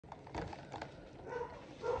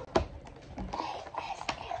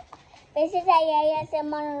This is a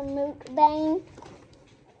ASMR mukbang.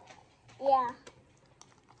 Yeah.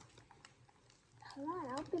 Come on,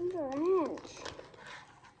 open the ranch.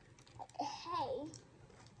 Hey.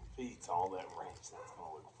 If he eats all that ranch, that's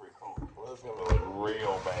gonna look that's gonna look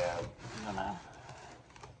real bad. I know.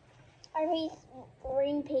 Are these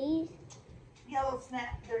green peas? Yellow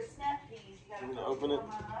snap, they're snap peas. You You gotta gonna open it? them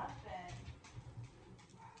up and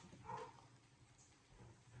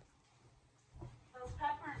those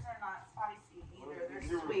peppers are not spicy either. They're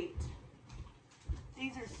sweet.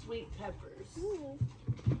 These are sweet peppers.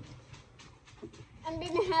 I'm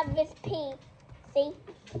gonna have this pea. See?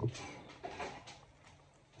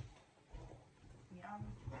 Yum.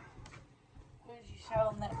 What did you show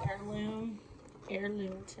them? That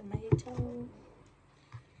heirloom tomato.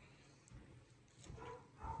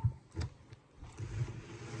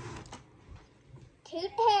 Two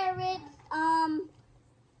carrots,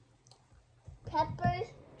 peppers,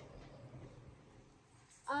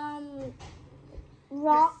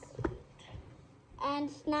 rock, and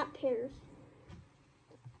snap pears.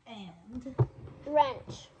 And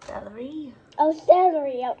Ranch. celery. Oh,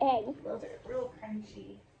 celery, okay. Those are real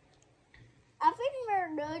crunchy. I think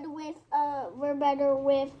we're good with, we're better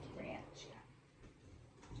with, Ranch.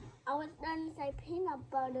 I was gonna say peanut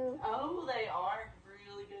butter. Oh, they are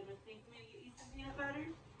really good with pink. Can we get you some peanut butter?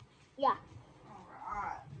 Yeah.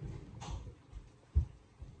 Alright. I'm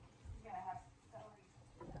gonna have celery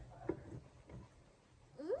peanut butter.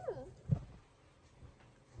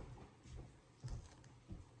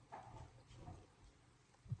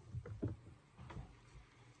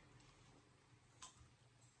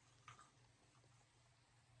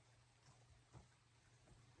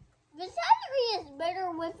 The celery is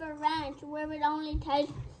better with a ranch, where it only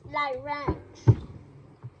tastes like ranch. Oh,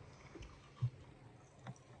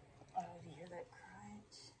 do you hear that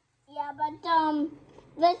crunch? Yeah, but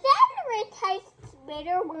the celery tastes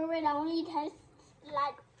better where it only tastes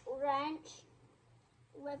like ranch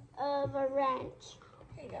with the ranch.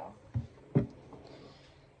 There you go.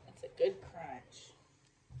 That's a good crunch.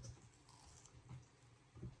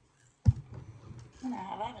 I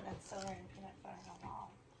haven't had celery and peanut butter in a while.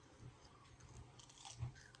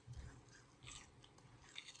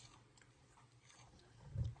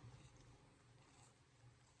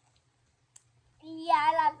 Yeah,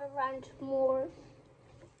 I like the ranch more.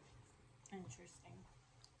 Interesting.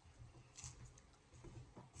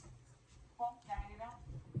 Well, now you know.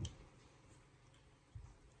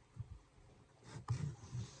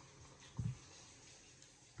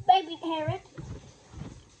 Baby carrot.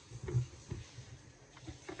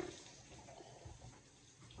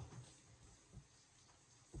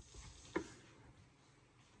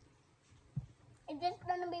 Is this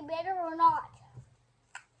gonna be better or not?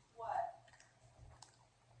 What?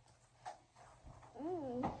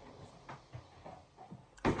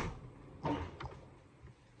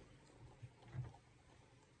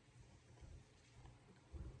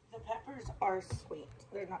 The peppers are sweet.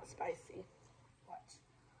 They're not spicy.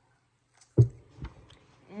 Watch.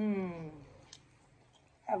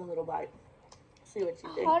 Have a little bite. See what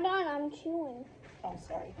you think. Hold on, I'm chewing. Oh,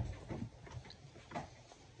 sorry.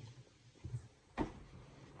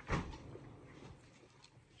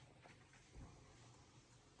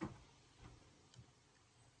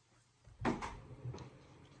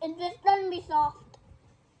 Is this gonna be soft?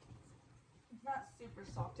 It's not super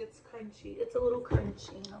soft. It's crunchy. It's a little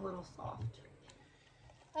crunchy and a little soft.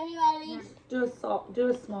 Anyways, Do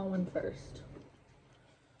a small one first.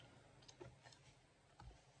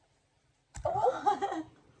 Oh.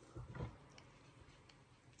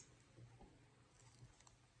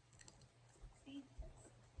 See?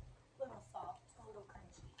 A little soft, a little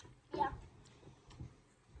crunchy. yeah.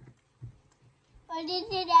 But is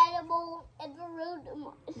it edible? Is the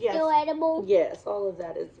root Yes. still edible? Yes, all of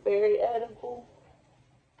that is very edible.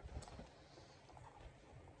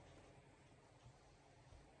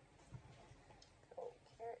 Oh,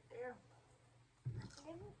 carrot there.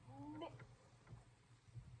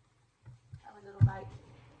 Have a little bite.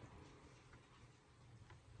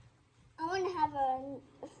 I want to have a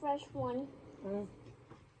fresh one.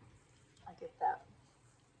 I get that.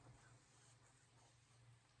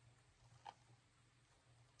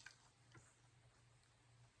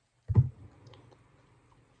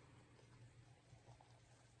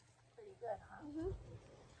 Pretty good, huh?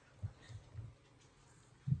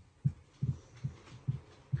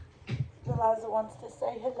 Eliza wants to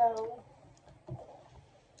say hello.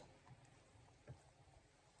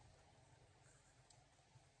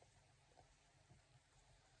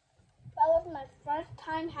 That was my first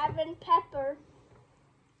time having pepper.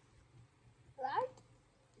 Right?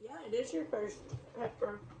 Yeah, This your first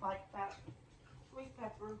pepper like that. Sweet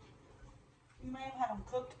pepper. You may have had them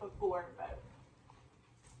cooked before, but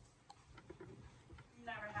you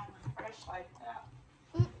never had one fresh like that.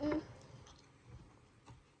 Mm-mm.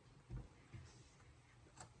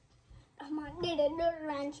 I might get a good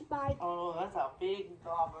ranch bite. Oh, that's a big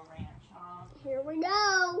glob of ranch, huh? Here we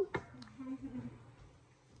go.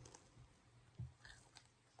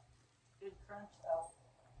 Good crunch though.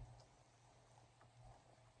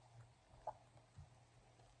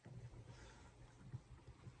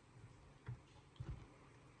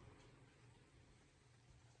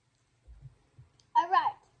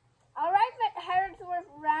 All right, but Herdsworth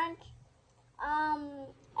Ranch,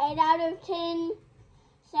 8 out of 10.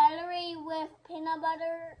 Celery with peanut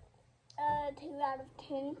butter, 2 out of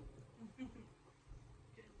 10. Good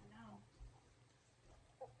to know.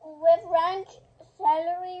 With ranch,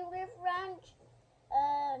 celery with ranch,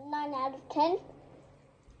 9 out of 10.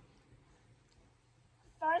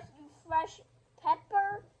 First fresh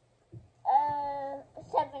pepper,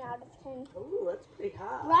 7 out of 10. Ooh, that's pretty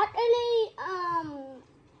hot. Broccoli,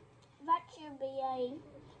 that should be a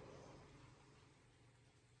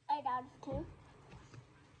 8 out of 10.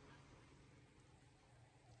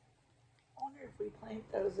 I wonder if we plant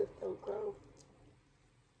those, if they'll grow.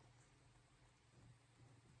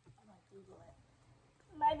 I might Google it.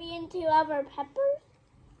 Maybe into other peppers.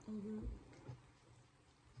 Mm-hmm.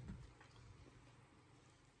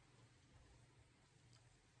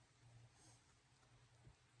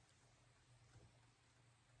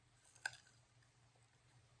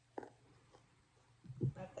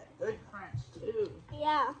 Got that good crunch too.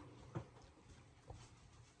 Yeah.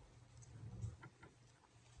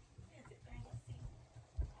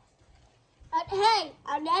 But hey,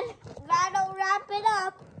 I guess that'll wrap it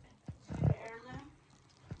up. Heirloom?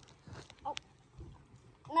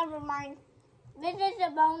 Never mind. This is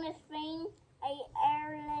a bonus thing, a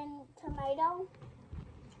heirloom tomato.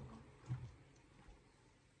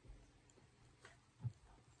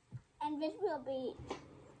 And this will be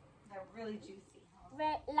They're really juicy,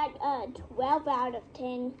 huh? like a 12 out of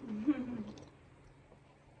 10.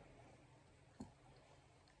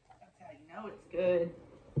 That's how you know it's good.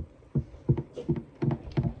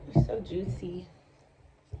 They're so juicy.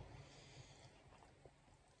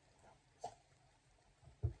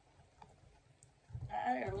 I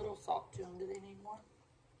added a little salt to them. Do they need more?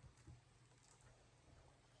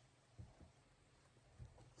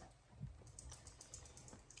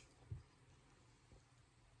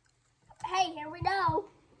 Hey, here we go.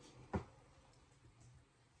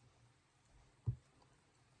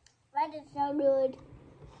 That is so good.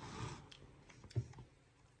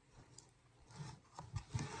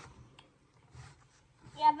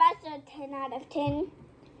 Yeah, that's a 10 out of 10.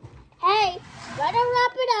 Hey, gotta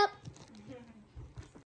wrap it up.